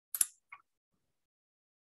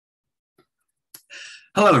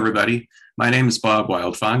Hello, everybody. My name is Bob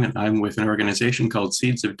Wildfong, and I'm with an organization called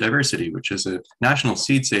Seeds of Diversity, which is a national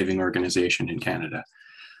seed saving organization in Canada.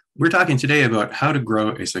 We're talking today about how to grow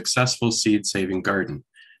a successful seed saving garden.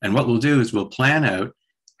 And what we'll do is we'll plan out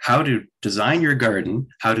how to design your garden,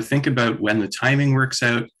 how to think about when the timing works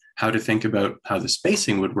out, how to think about how the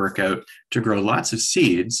spacing would work out to grow lots of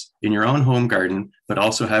seeds in your own home garden, but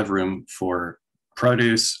also have room for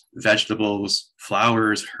produce, vegetables,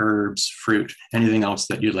 flowers, herbs, fruit, anything else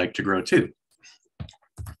that you'd like to grow too.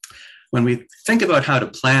 When we think about how to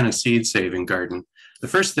plan a seed saving garden, the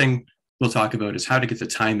first thing we'll talk about is how to get the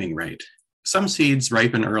timing right. Some seeds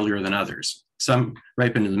ripen earlier than others. Some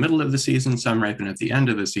ripen in the middle of the season, some ripen at the end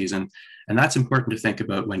of the season, and that's important to think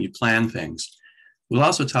about when you plan things. We'll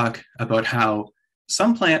also talk about how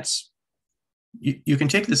some plants, you can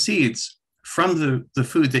take the seeds from the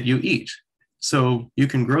food that you eat. So you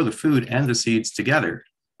can grow the food and the seeds together,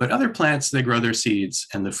 but other plants, they grow their seeds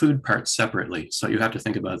and the food parts separately. So you have to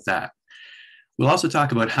think about that. We'll also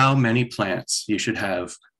talk about how many plants you should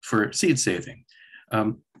have for seed saving.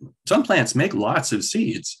 Some plants make lots of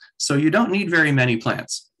seeds, so you don't need very many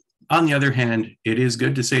plants. On the other hand, it is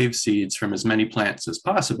good to save seeds from as many plants as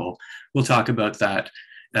possible. We'll talk about that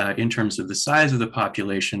in terms of the size of the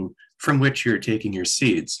population from which you're taking your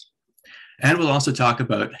seeds. And we'll also talk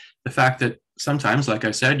about the fact that sometimes, like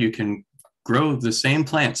I said, you can grow the same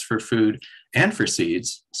plants for food and for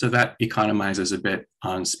seeds, so that economizes a bit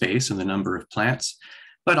on space and the number of plants.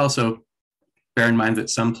 But also bear in mind that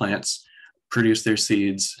some plants produce their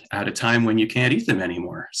seeds at a time when you can't eat them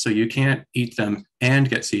anymore. So you can't eat them and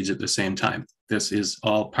get seeds at the same time. This is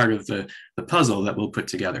all part of the puzzle that we'll put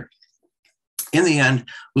together. In the end,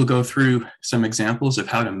 we'll go through some examples of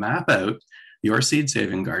how to map out your seed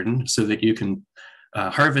saving garden so that you can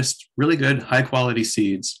harvest really good, high quality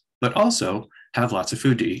seeds, but also have lots of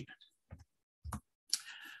food to eat.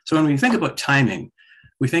 So when we think about timing,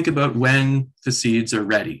 we think about when the seeds are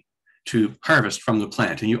ready to harvest from the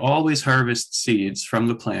plant. And you always harvest seeds from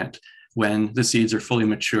the plant when the seeds are fully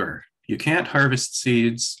mature. You can't harvest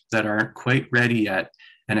seeds that aren't quite ready yet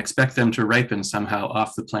and expect them to ripen somehow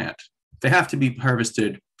off the plant. They have to be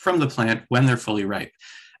harvested from the plant when they're fully ripe.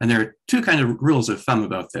 And there are two kind of rules of thumb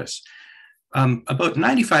about this. About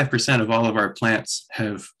 95% of all of our plants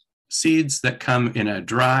have seeds that come in a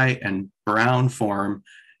dry and brown form,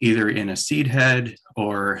 either in a seed head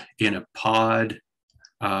or in a pod.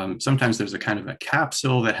 Sometimes there's a kind of a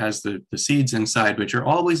capsule that has the seeds inside, but you're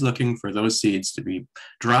always looking for those seeds to be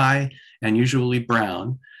dry and usually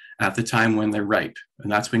brown at the time when they're ripe.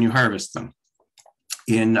 And that's when you harvest them.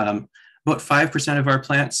 In about 5% of our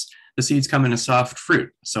plants, the seeds come in a soft fruit.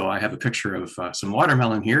 So I have a picture of some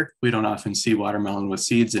watermelon here. We don't often see watermelon with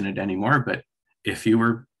seeds in it anymore, but if you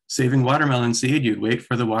were saving watermelon seed, you'd wait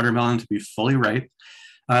for the watermelon to be fully ripe.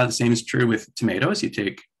 The same is true with tomatoes. You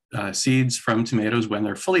take seeds from tomatoes when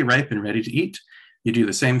they're fully ripe and ready to eat. You do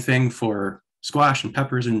the same thing for squash and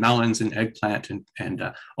peppers and melons and eggplant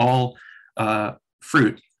and all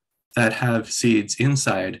fruit that have seeds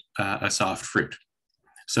inside a soft fruit.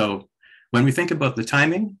 So when we think about the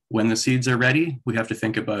timing, when the seeds are ready, we have to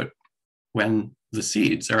think about when the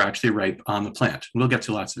seeds are actually ripe on the plant. We'll get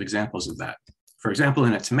to lots of examples of that. For example,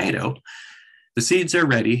 in a tomato, the seeds are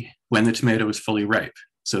ready when the tomato is fully ripe.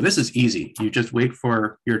 So this is easy. You just wait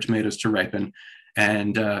for your tomatoes to ripen,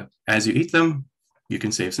 and as you eat them, you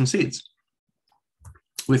can save some seeds.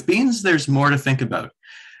 With beans, there's more to think about.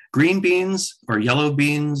 Green beans or yellow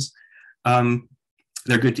beans,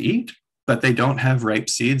 they're good to eat, but they don't have ripe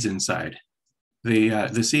seeds inside.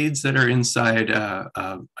 The seeds that are inside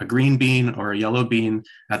a green bean or a yellow bean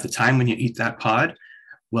at the time when you eat that pod,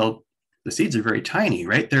 well, the seeds are very tiny,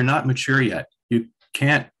 right? They're not mature yet. You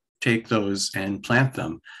can't take those and plant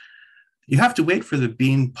them. You have to wait for the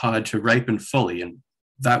bean pod to ripen fully, and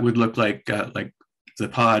that would look like the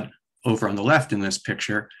pod over on the left in this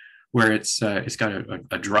picture, where it's got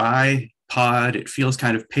a dry pod. It feels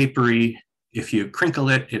kind of papery. If you crinkle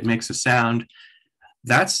it, it makes a sound.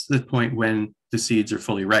 That's the point when the seeds are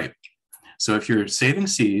fully ripe. So if you're saving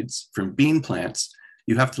seeds from bean plants,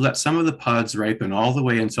 you have to let some of the pods ripen all the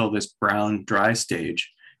way until this brown dry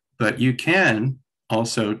stage. But you can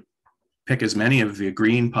also pick as many of the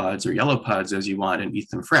green pods or yellow pods as you want and eat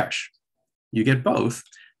them fresh. You get both,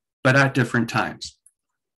 but at different times.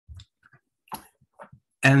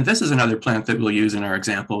 And this is another plant that we'll use in our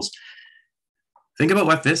examples. Think about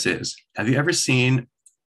what this is. Have you ever seen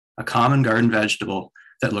a common garden vegetable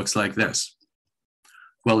that looks like this?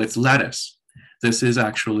 Well, it's lettuce. This is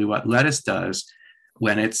actually what lettuce does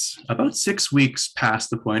when it's about 6 weeks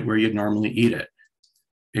past the point where you'd normally eat it.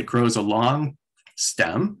 It grows a long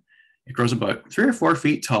stem. It grows about 3 or 4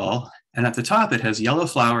 feet tall, and at the top it has yellow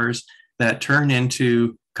flowers that turn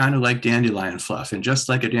into kind of like dandelion fluff. And just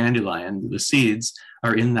like a dandelion, the seeds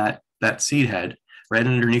are in that seed head right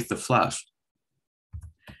underneath the fluff.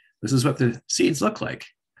 This is what the seeds look like.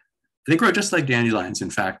 They grow just like dandelions, in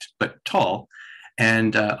fact, but tall.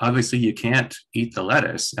 And obviously you can't eat the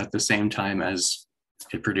lettuce at the same time as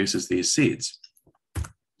it produces these seeds.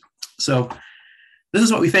 So this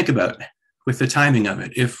is what we think about with the timing of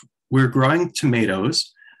it. If we're growing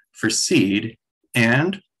tomatoes for seed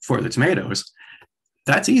and for the tomatoes,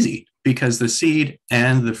 that's easy because the seed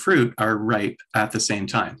and the fruit are ripe at the same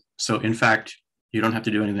time. So in fact, you don't have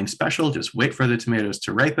to do anything special. Just wait for the tomatoes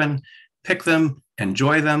to ripen, pick them,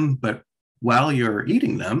 enjoy them. But while you're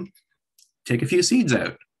eating them, take a few seeds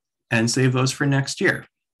out and save those for next year.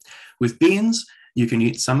 With beans, you can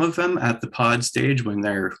eat some of them at the pod stage when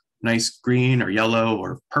they're nice green or yellow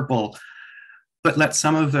or purple, but let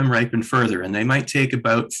some of them ripen further. And they might take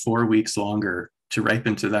about 4 weeks longer to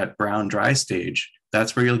ripen to that brown dry stage.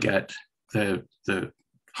 That's where you'll get the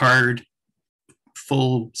hard,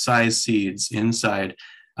 full-size seeds inside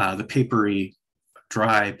the papery,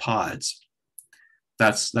 dry pods.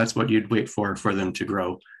 That's what you'd wait for them to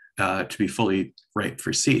grow to be fully ripe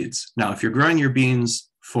for seeds. Now, if you're growing your beans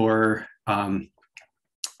for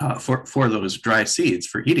those dry seeds,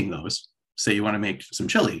 for eating those, say you want to make some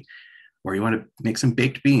chili, or you want to make some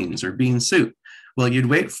baked beans or bean soup, well, you'd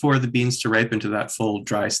wait for the beans to ripen to that full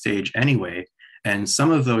dry stage anyway, and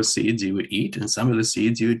some of those seeds you would eat, and some of the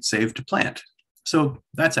seeds you would save to plant. So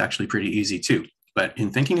that's actually pretty easy too. But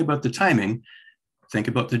in thinking about the timing, think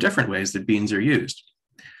about the different ways that beans are used.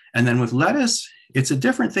 And then with lettuce, it's a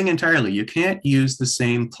different thing entirely. You can't use the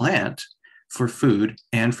same plant for food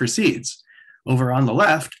and for seeds. Over on the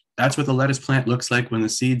left, that's what the lettuce plant looks like when the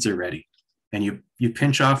seeds are ready. And you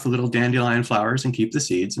pinch off the little dandelion flowers and keep the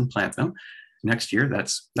seeds and plant them. Next year,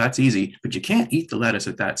 that's easy, but you can't eat the lettuce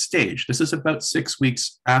at that stage. This is about 6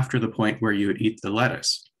 weeks after the point where you would eat the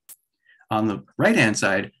lettuce. On the right-hand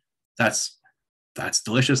side, that's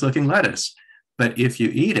delicious looking lettuce. But if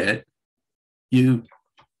you eat it, you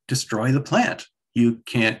destroy the plant. You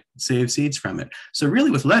can't save seeds from it. So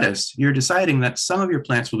really with lettuce, you're deciding that some of your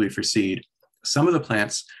plants will be for seed, some of the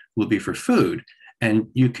plants will be for food. And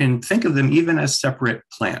you can think of them even as separate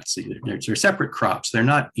plants. They're separate crops. They're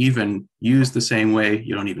not even used the same way.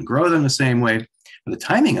 You don't even grow them the same way. But the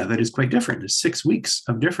timing of it is quite different. There's 6 weeks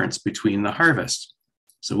of difference between the harvest.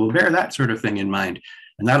 So we'll bear that sort of thing in mind.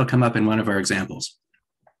 And that'll come up in one of our examples.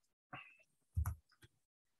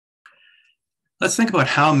 Let's think about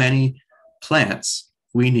how many plants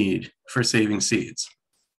we need for saving seeds.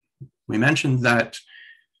 We mentioned that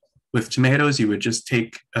with tomatoes, you would just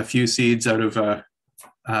take a few seeds out of a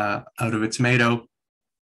tomato,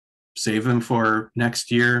 save them for next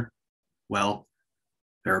year. Well,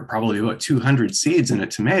 there are probably about 200 seeds in a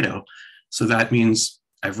tomato. So that means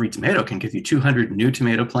every tomato can give you 200 new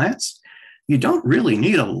tomato plants. You don't really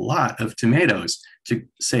need a lot of tomatoes to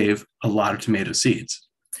save a lot of tomato seeds.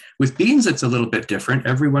 With beans, it's a little bit different.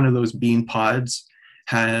 Every one of those bean pods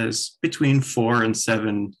has between 4 and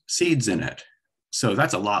 7 seeds in it. So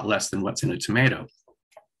that's a lot less than what's in a tomato.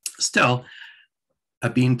 Still, a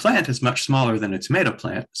bean plant is much smaller than a tomato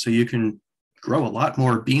plant, so you can grow a lot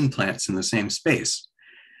more bean plants in the same space.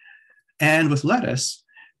 And with lettuce,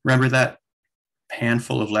 remember that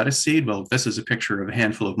handful of lettuce seed? Well, this is a picture of a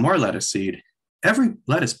handful of more lettuce seed. Every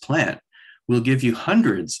lettuce plant will give you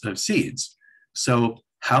hundreds of seeds. So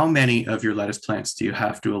how many of your lettuce plants do you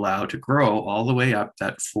have to allow to grow all the way up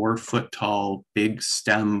that 4-foot tall big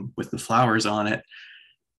stem with the flowers on it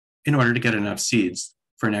in order to get enough seeds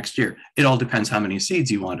for next year? It all depends how many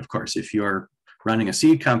seeds you want, of course. If you're running a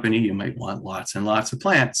seed company, you might want lots and lots of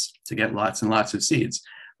plants to get lots and lots of seeds.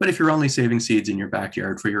 But if you're only saving seeds in your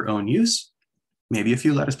backyard for your own use, maybe a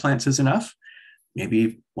few lettuce plants is enough.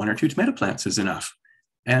 Maybe 1 or 2 tomato plants is enough.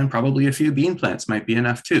 And probably a few bean plants might be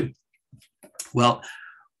enough too. Well,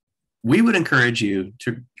 we would encourage you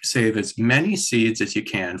to save as many seeds as you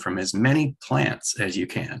can from as many plants as you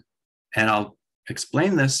can. And I'll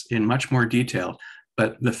explain this in much more detail,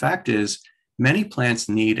 but the fact is many plants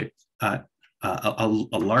need a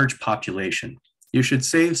large population. You should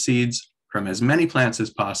save seeds from as many plants as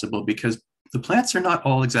possible because the plants are not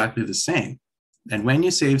all exactly the same. And when you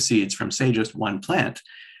save seeds from, say, just one plant,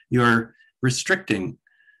 you're restricting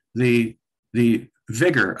the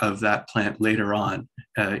vigor of that plant later on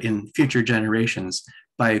in future generations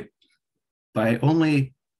by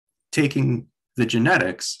only taking the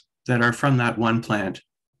genetics that are from that one plant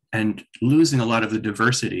and losing a lot of the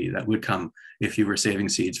diversity that would come if you were saving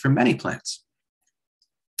seeds from many plants.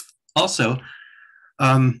 Also,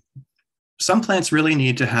 some plants really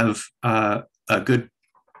need to have a good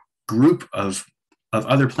group of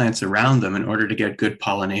other plants around them in order to get good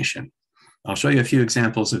pollination. I'll show you a few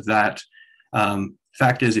examples of that.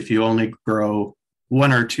 Fact is, if you only grow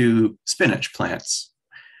 1 or 2 spinach plants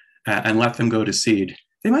and let them go to seed,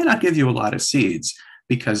 they might not give you a lot of seeds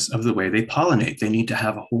because of the way they pollinate. They need to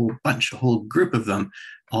have a whole bunch, a whole group of them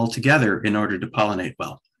all together in order to pollinate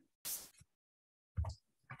well.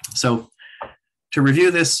 So to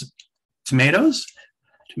review this, tomatoes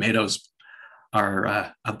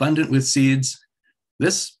are abundant with seeds.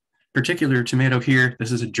 This particular tomato here,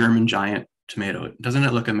 this is a German giant tomato. Doesn't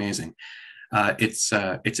it look amazing? It's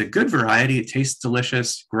a good variety. It tastes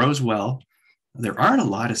delicious, grows well. There aren't a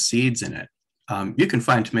lot of seeds in it. You can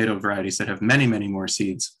find tomato varieties that have many, many more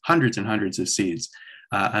seeds, hundreds and hundreds of seeds.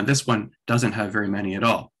 And this one doesn't have very many at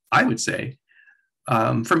all. I would say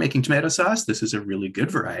for making tomato sauce, this is a really good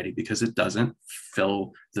variety because it doesn't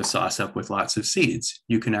fill the sauce up with lots of seeds.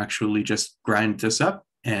 You can actually just grind this up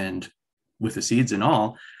and with the seeds and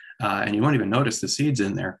all, and you won't even notice the seeds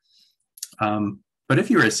in there. But if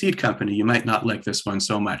you're a seed company, you might not like this one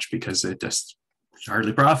so much because it's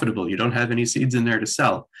hardly profitable. You don't have any seeds in there to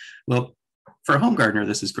sell. Well, for a home gardener,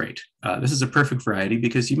 this is great. This is a perfect variety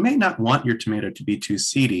because you may not want your tomato to be too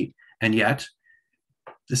seedy, and yet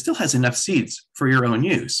this still has enough seeds for your own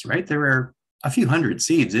use, right? There are a few hundred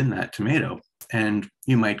seeds in that tomato, and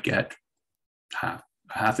you might get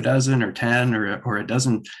half a dozen or 10 or a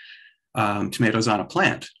dozen tomatoes on a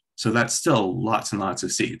plant. So that's still lots and lots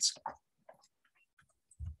of seeds.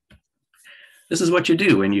 This is what you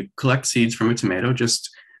do when you collect seeds from a tomato. Just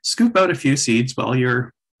scoop out a few seeds while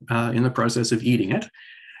you're in the process of eating it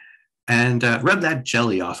and rub that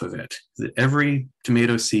jelly off of it. Every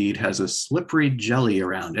tomato seed has a slippery jelly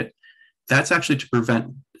around it. That's actually to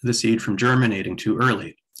prevent the seed from germinating too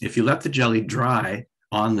early. If you let the jelly dry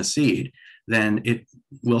on the seed, then it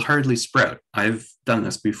will hardly sprout. I've done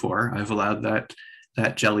this before. I've allowed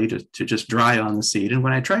that jelly to just dry on the seed. And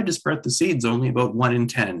when I tried to sprout the seeds, only about 1 in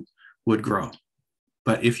 10 would grow.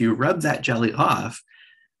 But if you rub that jelly off,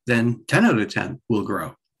 then 10 out of 10 will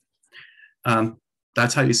grow.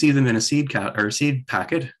 That's how you see them in a seed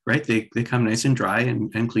packet, right? They come nice and dry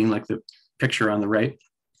and clean like the picture on the right.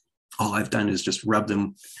 All I've done is just rub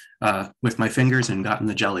them with my fingers and gotten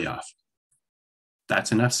the jelly off.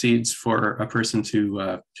 That's enough seeds for a person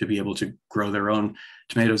to be able to grow their own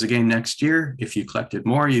tomatoes again next year. If you collected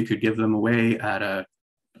more, you could give them away at a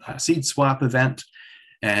seed swap event.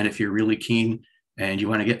 And if you're really keen and you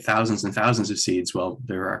want to get thousands and thousands of seeds, well,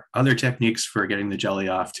 there are other techniques for getting the jelly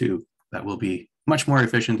off too that will be much more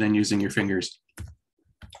efficient than using your fingers.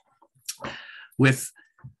 With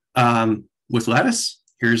lettuce,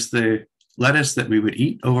 here's the lettuce that we would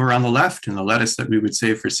eat over on the left and the lettuce that we would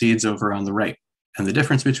save for seeds over on the right. And the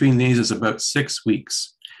difference between these is about 6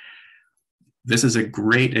 weeks. This is a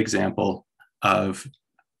great example of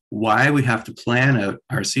why we have to plan out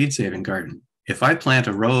our seed saving garden. If I plant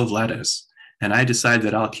a row of lettuce and I decide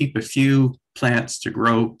that I'll keep a few plants to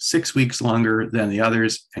grow 6 weeks longer than the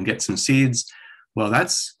others and get some seeds, well,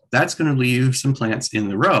 that's going to leave some plants in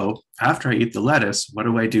the row. After I eat the lettuce, what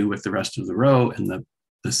do I do with the rest of the row? And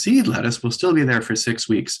the seed lettuce will still be there for 6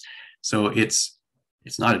 weeks. So it's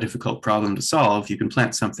not a difficult problem to solve. You can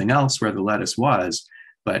plant something else where the lettuce was,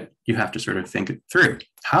 but you have to sort of think it through.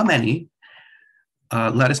 How many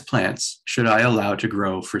lettuce plants should I allow to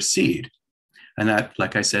grow for seed? And that,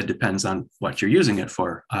 like I said, depends on what you're using it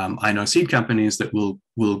for. I know seed companies that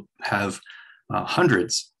will have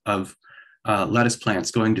hundreds of lettuce plants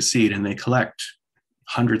going to seed, and they collect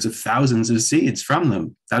hundreds of thousands of seeds from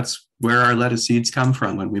them. That's where our lettuce seeds come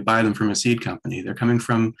from when we buy them from a seed company. They're coming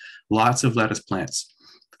from lots of lettuce plants.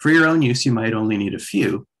 For your own use, you might only need a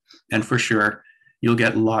few, and for sure, you'll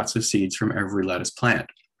get lots of seeds from every lettuce plant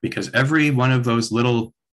because every one of those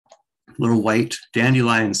little white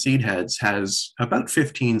dandelion seed heads has about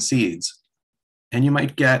 15 seeds, and you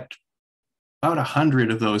might get about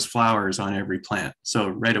 100 of those flowers on every plant. So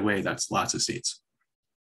right away, that's lots of seeds.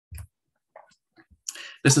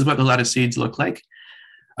 This is what the lettuce seeds look like.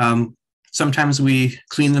 Sometimes we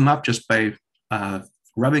clean them up just by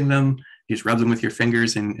rubbing them. You just rub them with your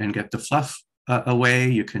fingers and get the fluff away.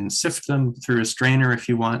 You can sift them through a strainer if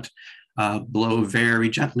you want. Blow very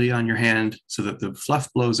gently on your hand so that the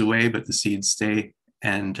fluff blows away, but the seeds stay,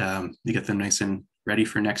 and you get them nice and ready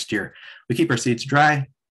for next year. We keep our seeds dry,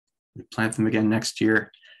 we plant them again next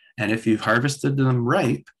year, and if you've harvested them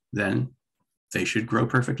ripe, then they should grow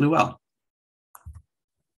perfectly well.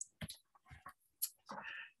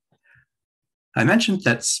 I mentioned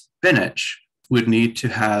that spinach would need to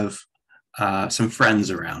have some friends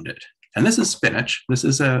around it. And this is spinach. This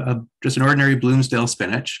is just an ordinary Bloomsdale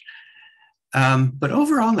spinach. But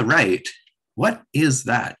over on the right, what is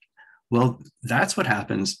that? Well, that's what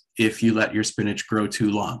happens if you let your spinach grow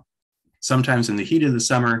too long. Sometimes in the heat of the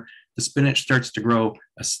summer, the spinach starts to grow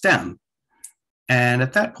a stem. And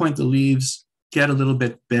at that point, the leaves get a little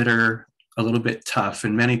bit bitter, a little bit tough.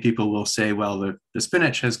 And many people will say, well, the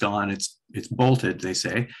spinach has gone, it's bolted, they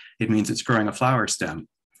say. It means it's growing a flower stem.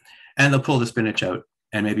 And they'll pull the spinach out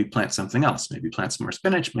and maybe plant something else, maybe plant some more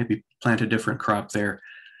spinach, maybe plant a different crop there.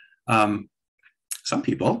 Some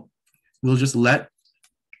people will just let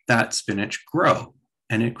that spinach grow,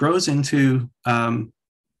 and it grows into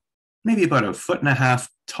maybe about 1.5 foot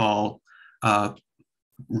tall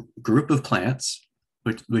group of plants,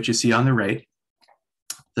 which you see on the right.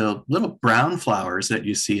 The little brown flowers that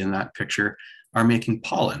you see in that picture are making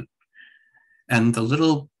pollen, and the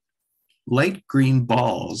little light green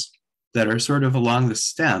balls that are sort of along the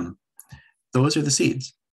stem, those are the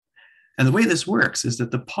seeds. And the way this works is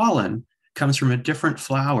that the pollen comes from a different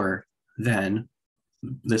flower than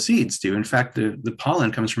the seeds do. In fact, the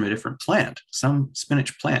pollen comes from a different plant. Some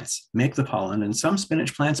spinach plants make the pollen, and some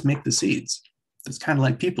spinach plants make the seeds. It's kind of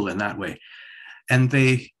like people in that way. And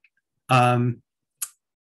they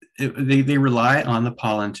rely on the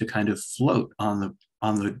pollen to kind of float in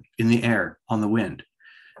the air, on the wind.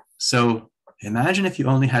 So imagine if you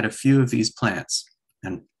only had a few of these plants,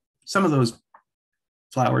 and some of those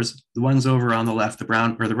flowers, the ones over on the left, the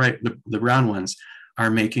brown, or the right, the brown ones, are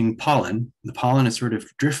making pollen. The pollen is sort of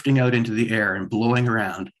drifting out into the air and blowing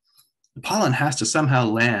around. The pollen has to somehow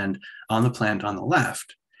land on the plant on the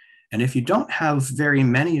left. And if you don't have very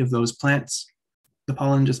many of those plants, the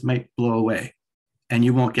pollen just might blow away and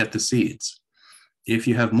you won't get the seeds. If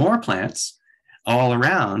you have more plants all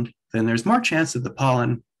around, then there's more chance that the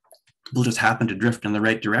pollen will just happen to drift in the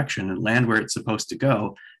right direction and land where it's supposed to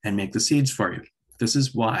go and make the seeds for you. This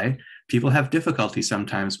is why people have difficulty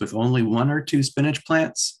sometimes with only 1 or 2 spinach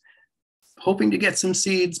plants, hoping to get some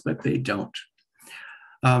seeds, but they don't.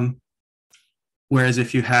 Whereas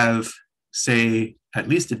if you have, say, at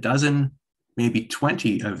least a dozen, maybe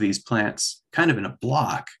 20 of these plants kind of in a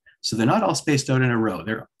block, so they're not all spaced out in a row,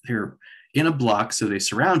 they're in a block, so they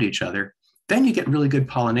surround each other, then you get really good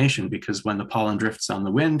pollination, because when the pollen drifts on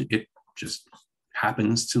the wind, it just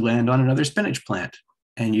happens to land on another spinach plant,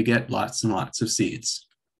 and you get lots and lots of seeds.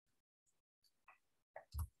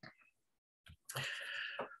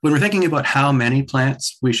 When we're thinking about how many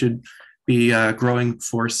plants we should be growing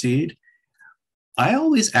for seed, I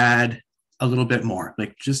always add a little bit more,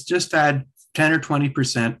 like just add 10 or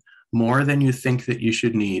 20% more than you think that you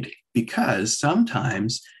should need, because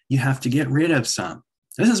sometimes you have to get rid of some.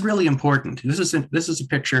 This is really important. This is a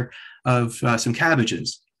picture of some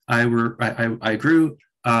cabbages. I grew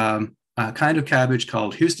a kind of cabbage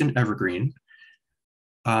called Houston Evergreen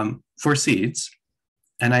for seeds.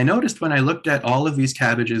 And I noticed when I looked at all of these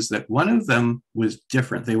cabbages that one of them was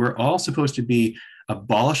different. They were all supposed to be a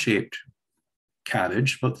ball-shaped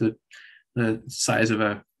cabbage, about the size of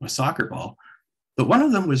a soccer ball. But one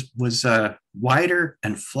of them was wider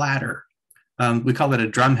and flatter. We call it a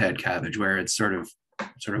drumhead cabbage, where it's sort of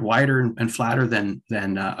wider and flatter than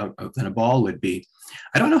a ball would be.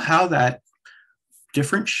 I don't know how that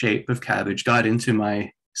different shape of cabbage got into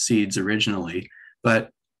my seeds originally,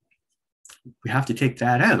 but we have to take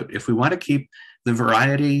that out. If we want to keep the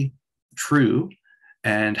variety true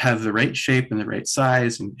and have the right shape and the right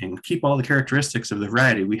size and keep all the characteristics of the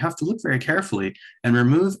variety, we have to look very carefully and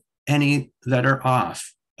remove any that are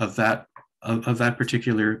off of that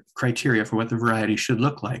particular criteria for what the variety should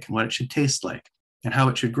look like and what it should taste like and how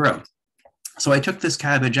it should grow. So I took this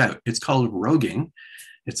cabbage out. It's called roguing.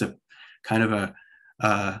 It's a kind of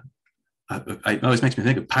it always makes me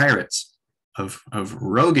think of pirates, of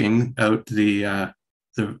roguing out the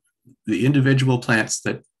individual plants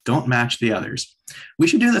that don't match the others. We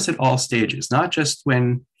should do this at all stages, not just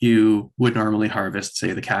when you would normally harvest,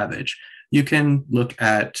 say, the cabbage. You can look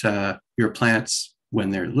at your plants when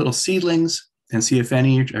they're little seedlings and see if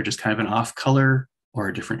any are just kind of an off color or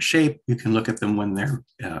a different shape. You can look at them when they're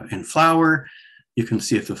in flower. You can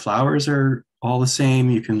see if the flowers are all the same.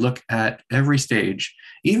 You can look at every stage,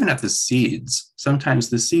 even at the seeds. Sometimes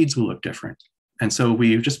the seeds will look different. And so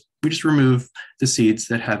we just remove the seeds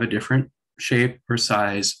that have a different shape or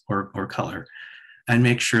size or color, and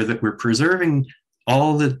make sure that we're preserving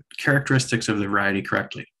all the characteristics of the variety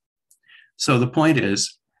correctly. So the point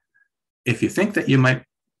is, if you think that you might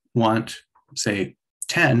want, say,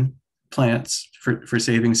 10 plants for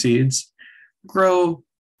saving seeds, grow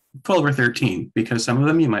 12 or 13, because some of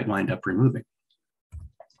them you might wind up removing.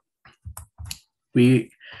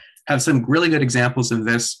 We have some really good examples of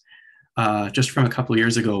this. just from a couple of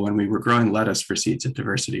years ago when we were growing lettuce for Seeds of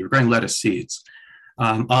Diversity. We're growing lettuce seeds.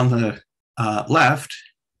 On the left,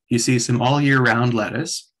 you see some all year round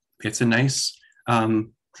lettuce. It's a nice,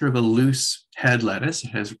 sort of a loose head lettuce. It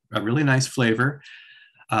has a really nice flavor.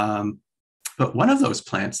 But one of those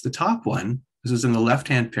plants, the top one, this is in the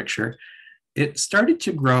left-hand picture, it started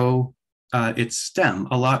to grow its stem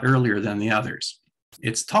a lot earlier than the others.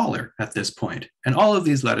 It's taller at this point. And all of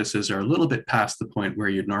these lettuces are a little bit past the point where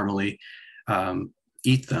you'd normally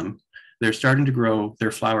eat them. They're starting to grow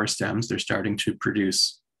their flower stems. They're starting to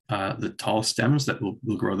produce the tall stems that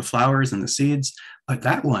will grow the flowers and the seeds. But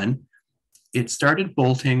that one, it started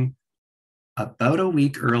bolting about a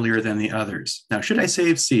week earlier than the others. Now, should I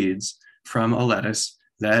save seeds from a lettuce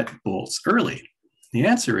that bolts early? The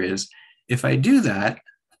answer is, if I do that,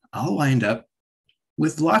 I'll wind up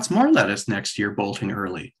with lots more lettuce next year bolting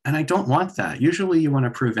early. And I don't want that. Usually you want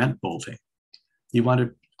to prevent bolting. You want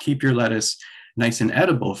to keep your lettuce nice and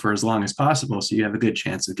edible for as long as possible so you have a good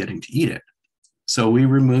chance of getting to eat it. So we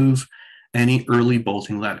remove any early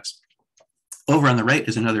bolting lettuce. Over on the right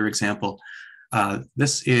is another example.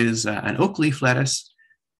 This is an oak leaf lettuce.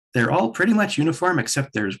 They're all pretty much uniform,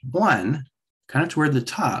 except there's one kind of toward the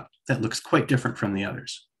top that looks quite different from the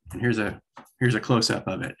others. And here's a close-up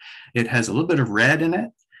of it. It has a little bit of red in it.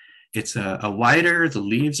 It's a wider, the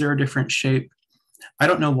leaves are a different shape. I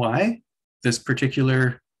don't know why this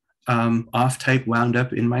particular off type wound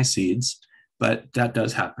up in my seeds, but that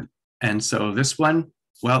does happen. And so this one,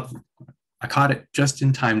 well, I caught it just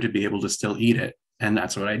in time to be able to still eat it. And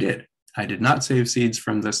that's what I did. I did not save seeds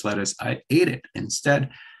from this lettuce. I ate it instead.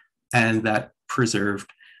 And that preserved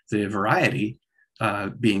the variety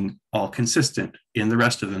being all consistent in the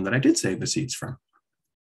rest of them that I did save the seeds from.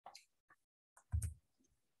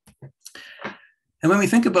 And when we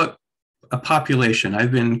think about a population,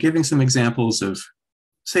 I've been giving some examples of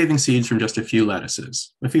saving seeds from just a few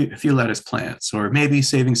lettuces, a few lettuce plants, or maybe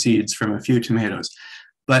saving seeds from a few tomatoes.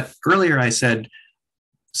 But earlier I said,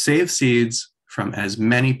 save seeds from as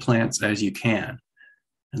many plants as you can.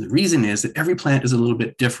 And the reason is that every plant is a little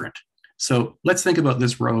bit different. So let's think about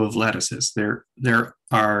this row of lettuces. There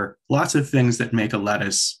are lots of things that make a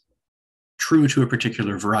lettuce true to a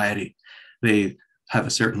particular variety. They have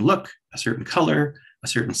a certain look, a certain color, a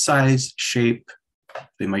certain size, shape.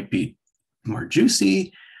 They might be more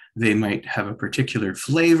juicy. They might have a particular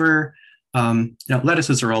flavor. Now,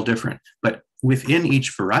 lettuces are all different, but within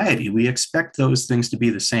each variety, we expect those things to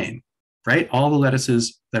be the same, right? All the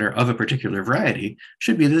lettuces that are of a particular variety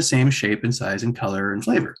should be the same shape and size and color and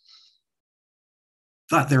flavor.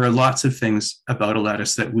 But there are lots of things about a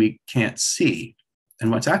lettuce that we can't see.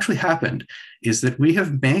 And what's actually happened is that we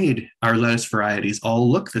have made our lettuce varieties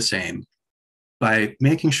all look the same by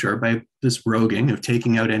making sure, by this roguing of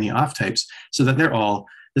taking out any off types, so that they're all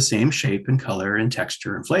the same shape and color and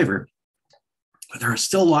texture and flavor. But there are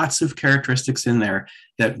still lots of characteristics in there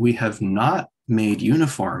that we have not made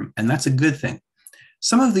uniform, and that's a good thing.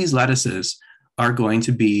 Some of these lettuces are going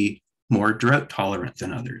to be more drought tolerant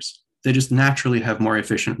than others. They just naturally have more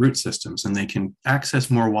efficient root systems and they can access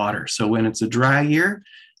more water. So when it's a dry year,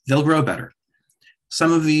 they'll grow better.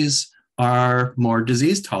 Some of these are more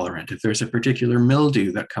disease tolerant. If there's a particular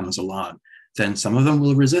mildew that comes along, then some of them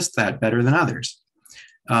will resist that better than others.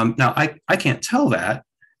 Now, I can't tell that.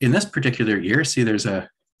 In this particular year, see there's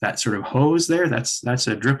that sort of hose there, that's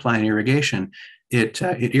a drip line irrigation. It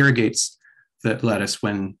irrigates the lettuce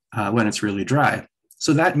when it's really dry.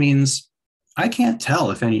 So that means I can't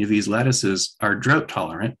tell if any of these lettuces are drought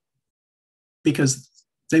tolerant because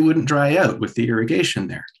they wouldn't dry out with the irrigation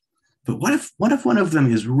there. But what if one of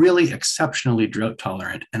them is really exceptionally drought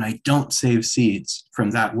tolerant and I don't save seeds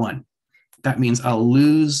from that one? That means I'll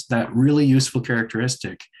lose that really useful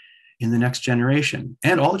characteristic in the next generation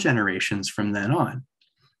and all generations from then on.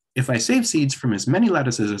 If I save seeds from as many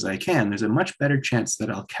lettuces as I can, there's a much better chance that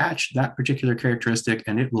I'll catch that particular characteristic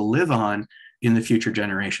and it will live on in the future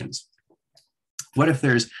generations. What if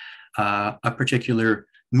there's a particular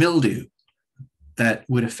mildew that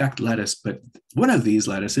would affect lettuce, but one of these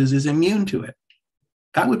lettuces is immune to it?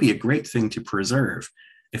 That would be a great thing to preserve.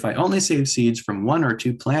 If I only save seeds from one or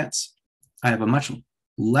two plants, I have a much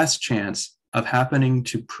less chance of happening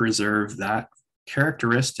to preserve that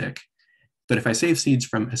characteristic. But if I save seeds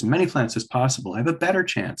from as many plants as possible, I have a better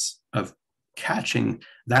chance of catching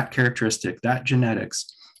that characteristic, that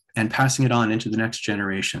genetics, and passing it on into the next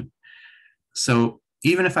generation. So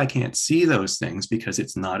even if I can't see those things because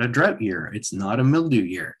it's not a drought year, it's not a mildew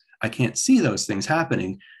year, I can't see those things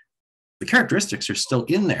happening, the characteristics are still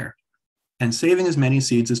in there. And saving as many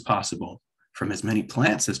seeds as possible from as many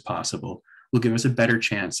plants as possible will give us a better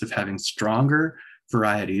chance of having stronger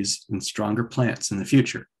varieties and stronger plants in the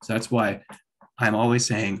future. So that's why I'm always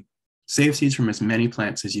saying save seeds from as many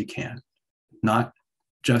plants as you can, not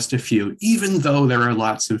just a few. Even though there are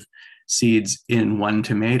lots of seeds in one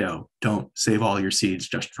tomato, don't save all your seeds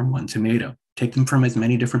just from one tomato. Take them from as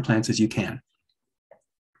many different plants as you can.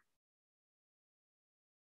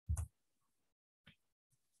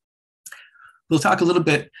 We'll talk a little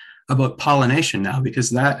bit about pollination now, because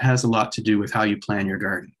that has a lot to do with how you plan your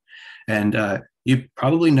garden. And you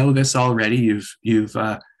probably know this already. You've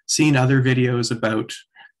seen other videos about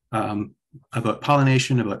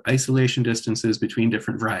pollination, about isolation distances between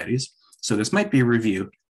different varieties. So this might be a review,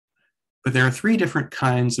 but there are 3 different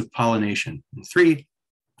kinds of pollination, 3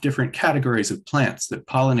 different categories of plants that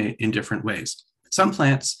pollinate in different ways. Some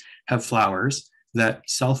plants have flowers that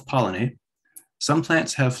self-pollinate. Some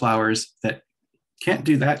plants have flowers that can't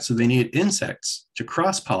do that, so they need insects to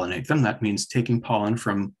cross-pollinate them. That means taking pollen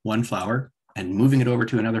from one flower and moving it over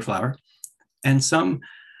to another flower. And some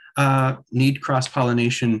need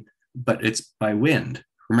cross-pollination, but it's by wind.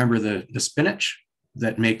 Remember the spinach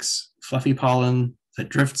that makes fluffy pollen that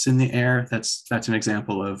drifts in the air? That's an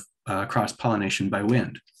example of cross-pollination by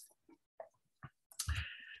wind.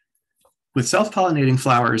 With self-pollinating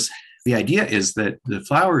flowers, the idea is that the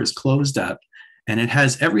flower is closed up and it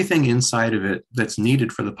has everything inside of it that's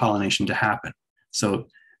needed for the pollination to happen. So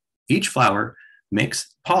each flower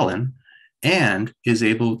makes pollen and is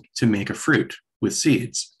able to make a fruit with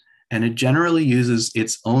seeds. And it generally uses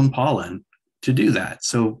its own pollen to do that.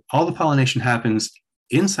 So all the pollination happens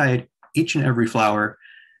inside each and every flower.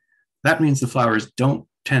 That means the flowers don't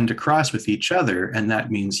tend to cross with each other, and that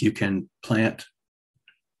means you can plant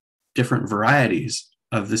different varieties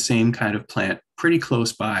of the same kind of plant pretty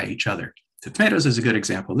close by each other. The tomatoes is a good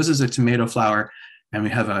example. This is a tomato flower, and we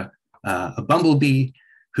have a bumblebee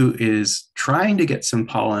who is trying to get some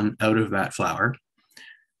pollen out of that flower.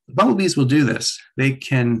 The bumblebees will do this. They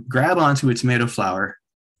can grab onto a tomato flower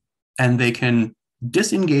and they can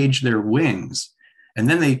disengage their wings, and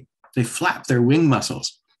then they flap their wing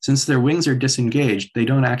muscles. Since their wings are disengaged, they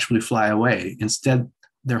don't actually fly away. Instead,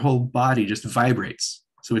 their whole body just vibrates.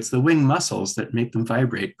 So it's the wing muscles that make them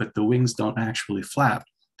vibrate, but the wings don't actually flap.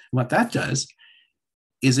 What that does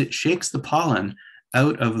is it shakes the pollen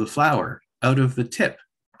out of the flower, out of the tip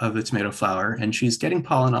of the tomato flower, and she's getting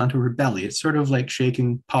pollen onto her belly. It's sort of like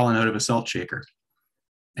shaking pollen out of a salt shaker.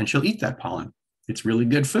 And she'll eat that pollen. It's really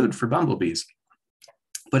good food for bumblebees.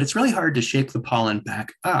 But it's really hard to shake the pollen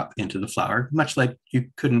back up into the flower, much like you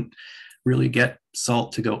couldn't really get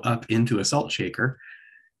salt to go up into a salt shaker.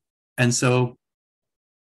 And so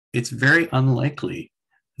it's very unlikely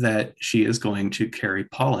that she is going to carry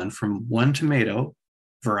pollen from one tomato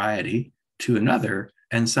variety to another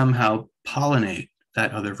and somehow pollinate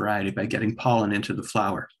that other variety by getting pollen into the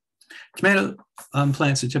flower. Tomato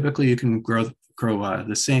plants are typically, you can grow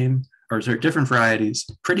the same, or different varieties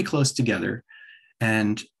pretty close together,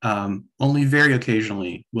 and only very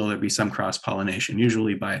occasionally will there be some cross-pollination,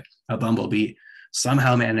 usually by a bumblebee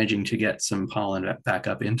somehow managing to get some pollen back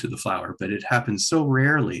up into the flower, but it happens so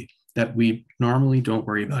rarely that we normally don't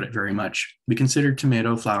worry about it very much. We consider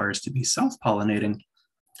tomato flowers to be self-pollinating.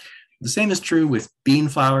 The same is true with bean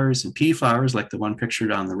flowers and pea flowers, like the one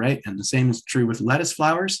pictured on the right, and the same is true with lettuce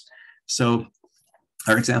flowers. So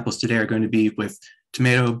our examples today are going to be with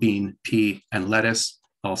tomato, bean, pea, and lettuce,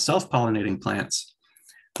 all self-pollinating plants.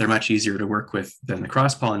 They're much easier to work with than the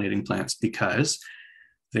cross-pollinating plants because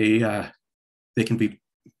they can be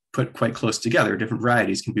put quite close together. Different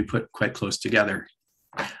varieties can be put quite close together.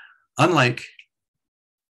 Unlike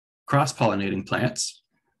cross-pollinating plants,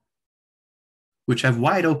 which have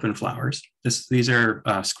wide open flowers, these are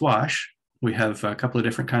squash. We have a couple of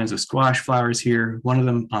different kinds of squash flowers here. One of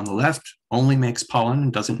them on the left only makes pollen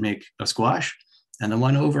and doesn't make a squash. And the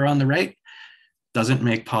one over on the right doesn't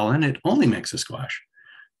make pollen, it only makes a squash.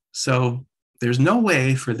 So there's no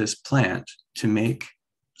way for this plant to make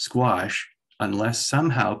squash unless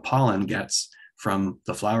somehow pollen gets from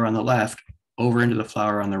the flower on the left over into the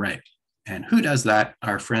flower on the right. And who does that?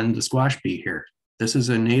 Our friend the squash bee here. This is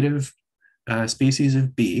a native species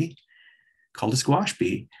of bee called a squash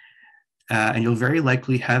bee. And you'll very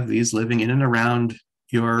likely have these living in and around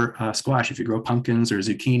your squash. If you grow pumpkins or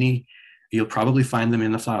zucchini, you'll probably find them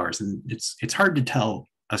in the flowers. And it's hard to tell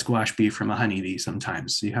a squash bee from a honeybee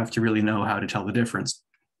sometimes. So you have to really know how to tell the difference.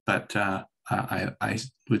 But I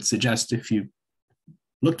would suggest if you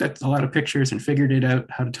looked at a lot of pictures and figured it out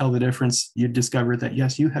how to tell the difference, you'd discover that,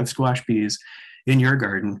 yes, you have squash bees in your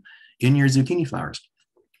garden, in your zucchini flowers.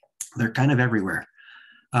 They're kind of everywhere.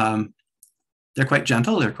 They're quite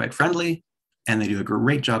gentle, they're quite friendly, and they do a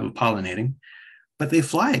great job of pollinating. but they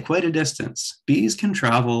fly quite a distance. Bees can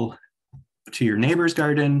travel to your neighbor's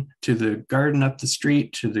garden, to the garden up the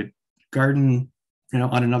street, to the garden,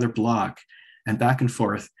 on another block, and back and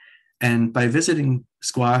forth. And by visiting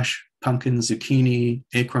squash, pumpkin, zucchini,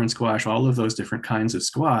 acorn squash, all of those different kinds of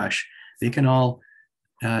squash, they can all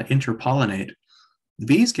interpollinate. The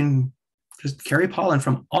bees can just carry pollen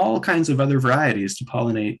from all kinds of other varieties to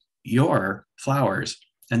pollinate your flowers.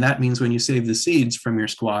 And that means when you save the seeds from your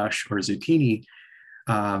squash or zucchini,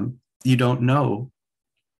 you don't know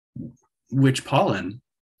which pollen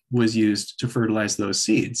was used to fertilize those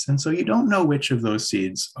seeds. And so you don't know which of those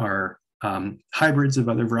seeds are hybrids of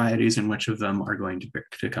other varieties and which of them are going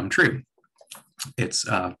to come true. It's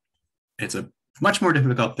a much more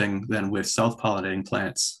difficult thing than with self-pollinating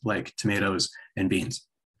plants like tomatoes and beans.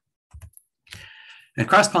 And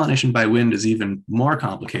cross-pollination by wind is even more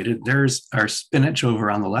complicated. There's our spinach over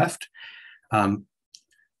on the left.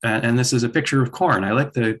 And this is a picture of corn. I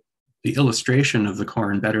like the illustration of the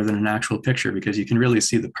corn better than an actual picture because you can really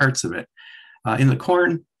see the parts of it. In the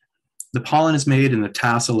corn, the pollen is made in the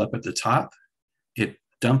tassel up at the top. It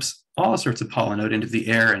dumps all sorts of pollen out into the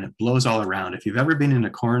air and it blows all around. If you've ever been in a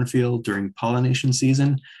cornfield during pollination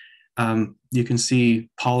season, you can see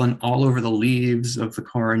pollen all over the leaves of the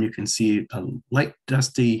corn. You can see a light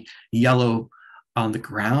dusty yellow on the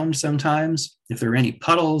ground sometimes. If there are any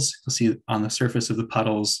puddles, you'll see on the surface of the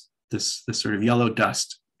puddles this sort of yellow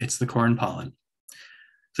dust. It's the corn pollen.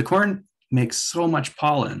 The corn makes so much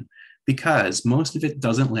pollen because most of it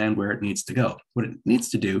doesn't land where it needs to go. What it needs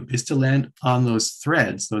to do is to land on those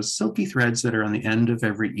threads, those silky threads that are on the end of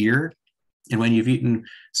every ear. And when you've eaten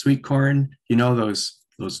sweet corn,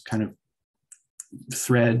 those kind of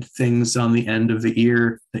thread things on the end of the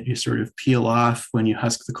ear that you sort of peel off when you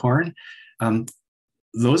husk the corn.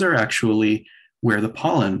 Those are actually where the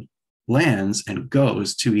pollen lands and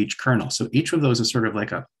goes to each kernel. So each of those is sort of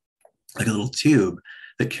like a little tube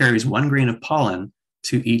that carries one grain of pollen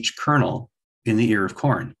to each kernel in the ear of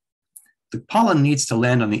corn. The pollen needs to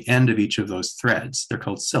land on the end of each of those threads. They're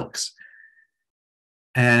called silks.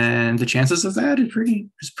 And the chances of that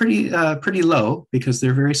is pretty low because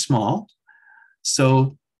they're very small.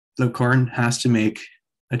 So the corn has to make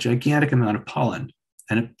a gigantic amount of pollen,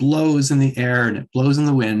 and it blows in the air and it blows in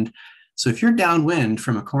the wind. So if you're downwind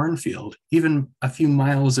from a cornfield, even a few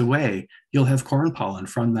miles away, you'll have corn pollen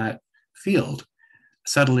from that field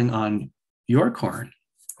settling on your corn.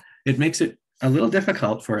 It makes it a little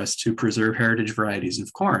difficult for us to preserve heritage varieties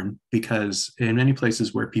of corn because in many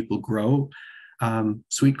places where people grow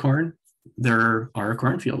sweet corn, there are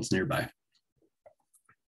cornfields nearby.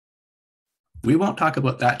 We won't talk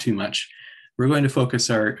about that too much. We're going to focus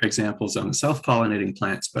our examples on the self-pollinating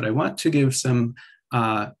plants, but I want to give some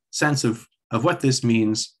sense of what this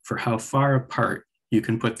means for how far apart you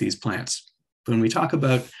can put these plants. When we talk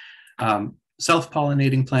about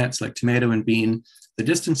self-pollinating plants like tomato and bean, the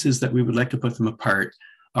distances that we would like to put them apart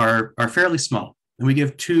are fairly small. And we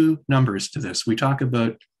give two numbers to this. We talk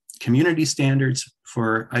about community standards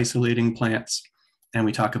for isolating plants, and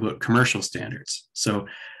we talk about commercial standards. So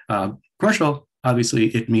commercial, obviously,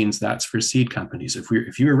 it means that's for seed companies.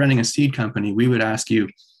 If you were running a seed company, we would ask you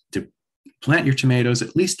to plant your tomatoes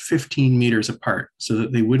at least 15 meters apart so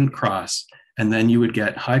that they wouldn't cross. And then you would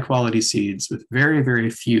get high quality seeds with very,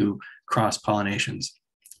 very few cross pollinations.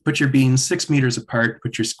 Put your beans 6 meters apart,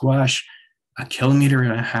 put your squash 1.5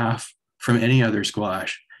 kilometers from any other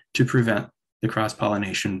squash to prevent the cross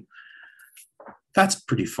pollination. That's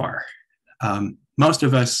pretty far. Most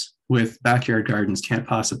of us with backyard gardens can't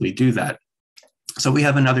possibly do that. So we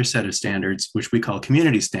have another set of standards, which we call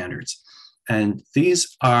community standards. And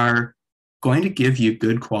these are going to give you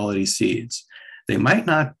good quality seeds. They might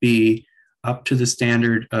not be up to the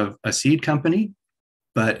standard of a seed company,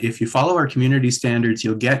 but if you follow our community standards,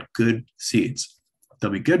 you'll get good seeds.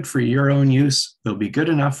 They'll be good for your own use. They'll be good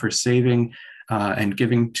enough for saving and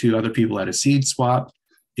giving to other people at a seed swap.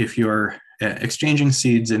 If you're exchanging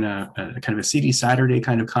seeds in a kind of a Seedy Saturday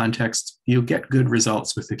kind of context, you'll get good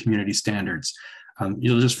results with the community standards.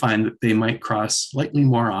 You'll just find that they might cross slightly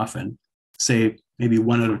more often. Say maybe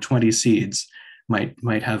 1 out of 20 seeds might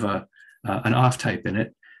have an off type in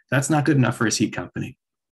it. That's not good enough for a seed company,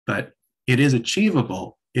 but it is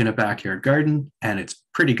achievable in a backyard garden, and it's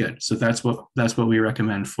pretty good. So that's what we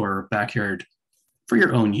recommend for backyard, for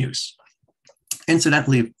your own use.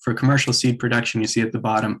 Incidentally, for commercial seed production, you see at the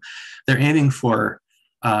bottom, they're aiming for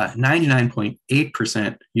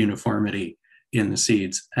 99.8% uniformity in the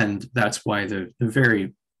seeds, and that's why the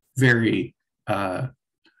very, very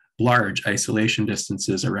large isolation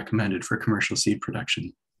distances are recommended for commercial seed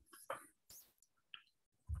production.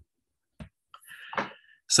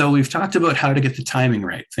 So we've talked about how to get the timing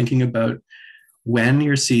right, thinking about when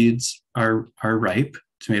your seeds are ripe.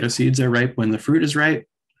 Tomato seeds are ripe when the fruit is ripe.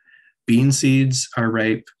 Bean seeds are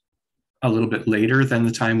ripe a little bit later than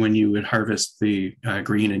the time when you would harvest the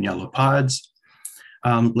green and yellow pods.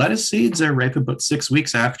 Lettuce seeds are ripe about 6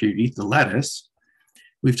 weeks after you eat the lettuce.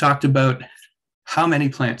 We've talked about how many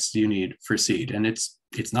plants do you need for seed, and it's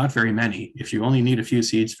not very many. If you only need a few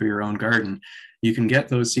seeds for your own garden, you can get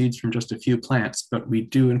those seeds from just a few plants, but we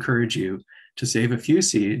do encourage you to save a few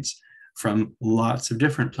seeds from lots of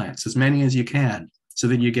different plants, as many as you can, so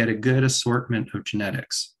that you get a good assortment of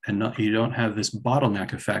genetics and you don't have this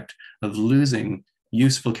bottleneck effect of losing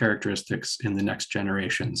useful characteristics in the next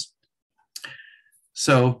generations.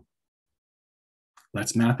 So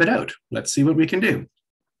let's map it out. Let's see what we can do.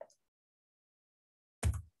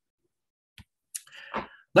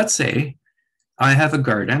 Let's say I have a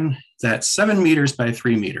garden that's 7 meters by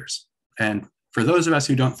 3 meters. And for those of us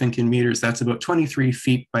who don't think in meters, that's about 23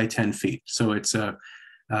 feet by 10 feet. So it's a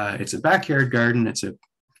backyard garden. It's a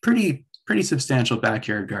pretty substantial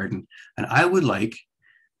backyard garden. And I would like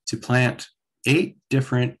to plant 8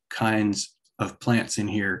 different kinds of plants in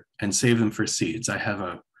here and save them for seeds. I have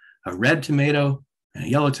a red tomato and a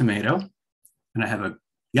yellow tomato, and I have a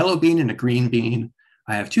yellow bean and a green bean.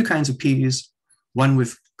 I have 2 kinds of peas, one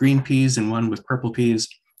with green peas and one with purple peas,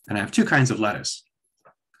 and I have 2 kinds of lettuce,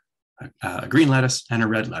 a green lettuce and a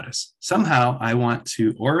red lettuce. Somehow I want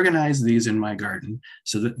to organize these in my garden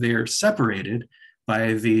so that they're separated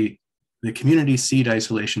by the community seed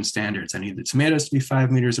isolation standards. I need the tomatoes to be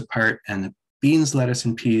 5 meters apart and the beans, lettuce,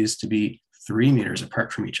 and peas to be 3 meters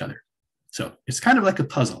apart from each other. So it's kind of like a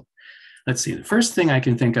puzzle. Let's see, the first thing I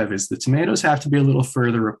can think of is the tomatoes have to be a little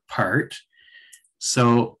further apart.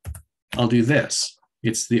 So I'll do this.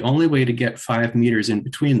 It's the only way to get 5 meters in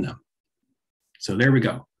between them. So there we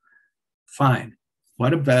go. Fine.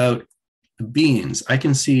 What about the beans? I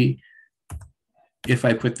can see if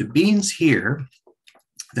I put the beans here,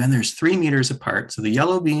 then there's 3 meters apart. So the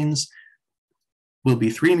yellow beans will be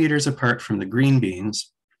 3 meters apart from the green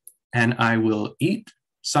beans, and I will eat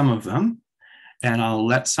some of them, and I'll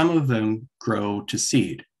let some of them grow to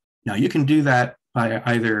seed. Now you can do that by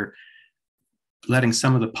either letting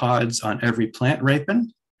some of the pods on every plant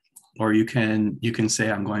ripen, or you can say,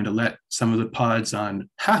 I'm going to let some of the pods on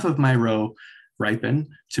half of my row ripen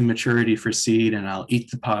to maturity for seed, and I'll eat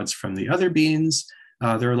the pods from the other beans.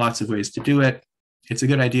 There are lots of ways to do it. It's a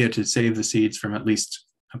good idea to save the seeds from at least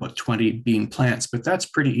about 20 bean plants, but that's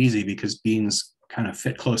pretty easy because beans kind of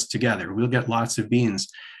fit close together. We'll get lots of beans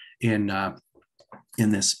in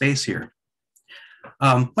this space here.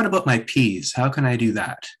 What about my peas? How can I do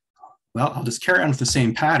that? Well, I'll just carry on with the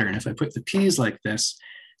same pattern. If I put the peas like this,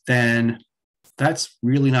 then that's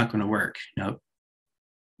really not going to work. Now,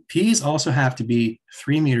 peas also have to be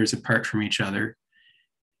 3 meters apart from each other,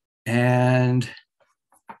 and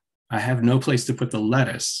I have no place to put the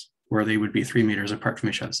lettuce where they would be 3 meters apart from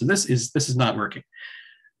each other. So this is not working.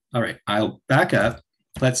 All right, I'll back up.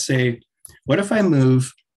 Let's say, what if I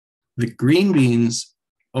move the green beans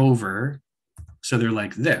over so they're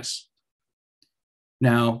like this?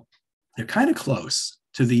 Now, they're kind of close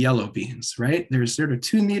to the yellow beans, right? There's sort of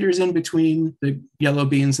 2 meters in between the yellow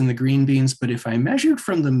beans and the green beans. But if I measured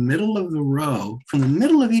from the middle of the row, from the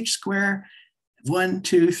middle of each square, 1,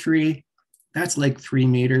 2, 3, that's like 3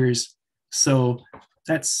 meters. So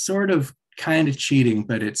that's sort of kind of cheating,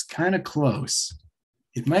 but it's kind of close.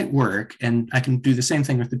 It might work. And I can do the same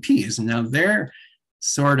thing with the peas. And now they're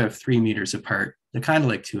sort of 3 meters apart. They're kind of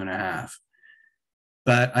like 2.5.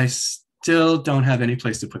 But I still don't have any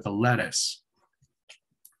place to put the lettuce.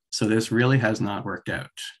 So this really has not worked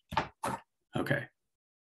out. Okay.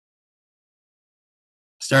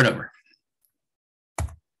 Start over.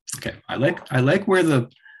 Okay, I like where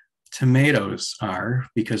the tomatoes are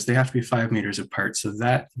because they have to be 5 meters apart, so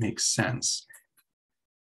that makes sense.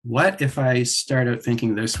 What if I start out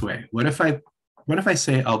thinking this way? What if I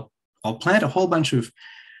say I'll plant a whole bunch of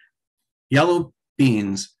yellow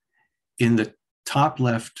beans in the top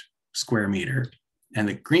left square meter and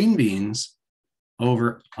the green beans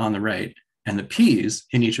over on the right and the peas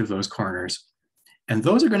in each of those corners. And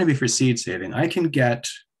those are going to be for seed saving. I can get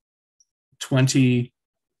 20,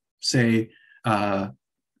 say,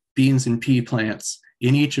 beans and pea plants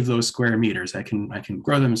in each of those square meters. I can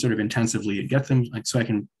grow them sort of intensively and get them, so I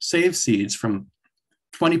can save seeds from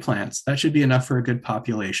 20 plants. That should be enough for a good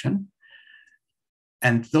population.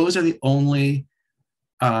 And those are the only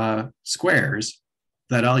squares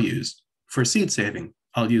that I'll use for seed saving.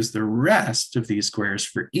 I'll use the rest of these squares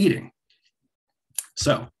for eating.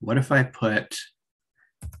 So what if I put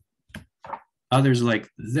others like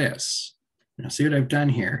this? Now see what I've done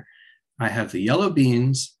here. I have the yellow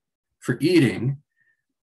beans for eating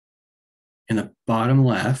in the bottom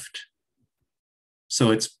left.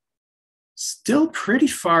 So it's still pretty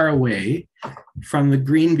far away from the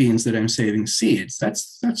green beans that I'm saving seeds.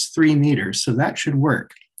 That's 3 meters, so that should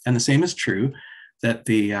work. And the same is true that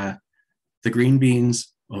the green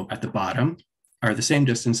beans at the bottom are the same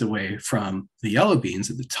distance away from the yellow beans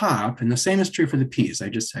at the top, and the same is true for the peas.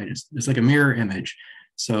 It's like a mirror image.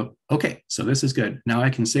 So, okay, so this is good. Now I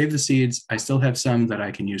can save the seeds. I still have some that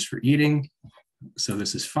I can use for eating, so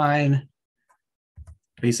this is fine.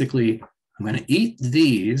 Basically, I'm going to eat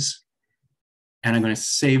these, and I'm going to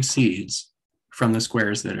save seeds from the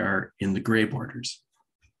squares that are in the gray borders.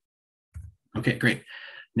 Okay, great.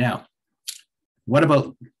 Now, what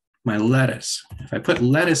about my lettuce? If I put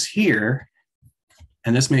lettuce here,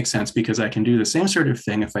 and this makes sense because I can do the same sort of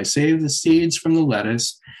thing. If I save the seeds from the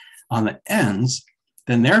lettuce on the ends,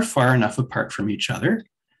 then they're far enough apart from each other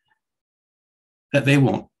that they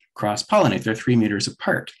won't cross-pollinate. They're 3 meters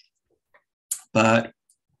apart. But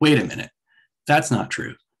wait a minute, that's not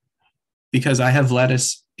true. Because I have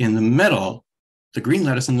lettuce in the middle, the green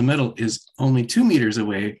lettuce in the middle is only 2 meters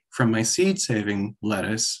away from my seed-saving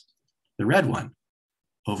lettuce, the red one,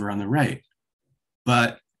 over on the right.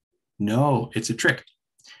 But no, it's a trick,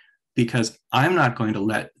 because I'm not going to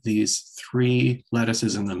let these 3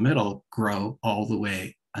 lettuces in the middle grow all the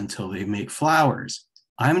way until they make flowers.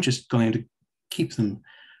 I'm just going to keep them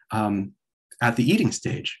at the eating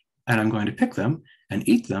stage, and I'm going to pick them and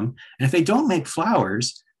eat them. And if they don't make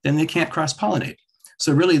flowers, then they can't cross-pollinate.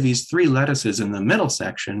 So really, these 3 lettuces in the middle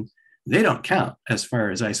section, they don't count as far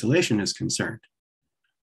as isolation is concerned,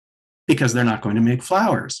 because they're not going to make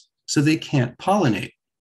flowers, so they can't pollinate.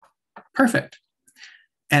 Perfect.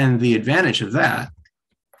 And the advantage of that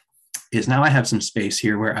is now I have some space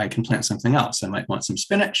here where I can plant something else. I might want some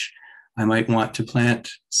spinach. I might want to plant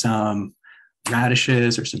some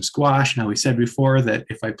radishes or some squash. Now, we said before that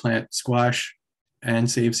if I plant squash and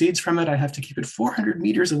save seeds from it, I have to keep it 400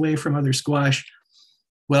 meters away from other squash.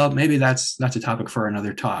 Well, maybe that's a topic for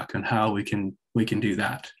another talk on how we can do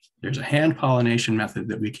that. There's a hand pollination method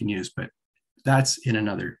that we can use, but that's in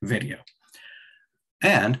another video.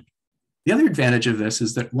 And the other advantage of this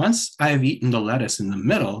is that once I've eaten the lettuce in the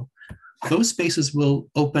middle, those spaces will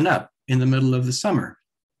open up in the middle of the summer.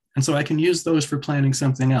 And so I can use those for planting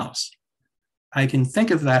something else. I can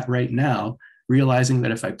think of that right now, realizing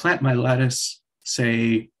that if I plant my lettuce,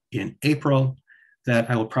 say in April,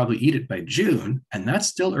 that I will probably eat it by June, and that's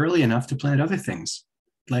still early enough to plant other things.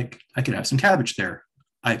 Like I could have some cabbage there.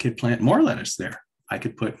 I could plant more lettuce there. I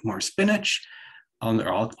could put more spinach.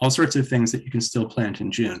 All sorts of things that you can still plant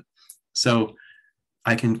in June. So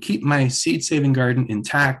I can keep my seed-saving garden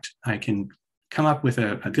intact. I can come up with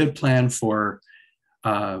a good plan for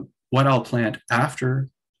what I'll plant after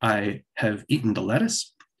I have eaten the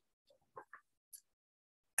lettuce.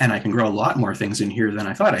 And I can grow a lot more things in here than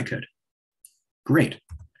I thought I could. Great.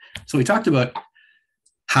 So we talked about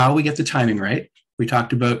how we get the timing right. We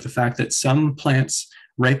talked about the fact that some plants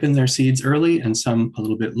ripen their seeds early and some a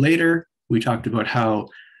little bit later. We talked about how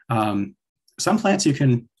some plants you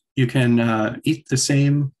can eat the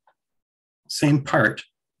same part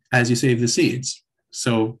as you save the seeds.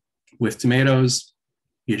 So with tomatoes,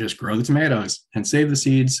 you just grow the tomatoes and save the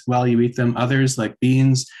seeds while you eat them. Others, like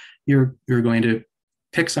beans, you're going to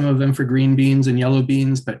pick some of them for green beans and yellow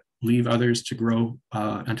beans, but leave others to grow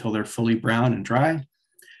until they're fully brown and dry.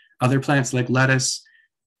 Other plants like lettuce,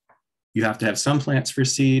 you have to have some plants for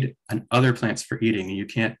seed and other plants for eating, and you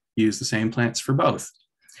can't use the same plants for both.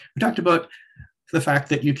 We talked about the fact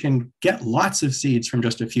that you can get lots of seeds from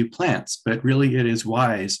just a few plants, but really it is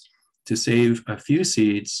wise to save a few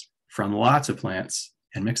seeds from lots of plants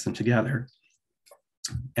and mix them together.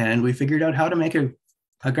 And we figured out how to make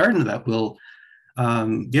a garden that will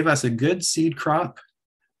give us a good seed crop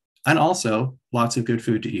and also lots of good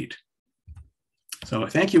food to eat. So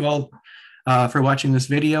thank you all for watching this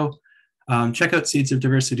video. Check out Seeds of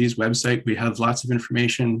Diversity's website. We have lots of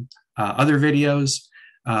information, other videos.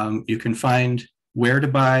 You can find where to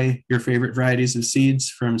buy your favorite varieties of seeds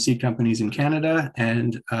from seed companies in Canada,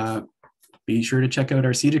 and be sure to check out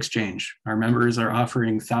our seed exchange. Our members are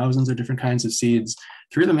offering thousands of different kinds of seeds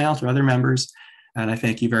through the mail to other members, and I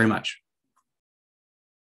thank you very much.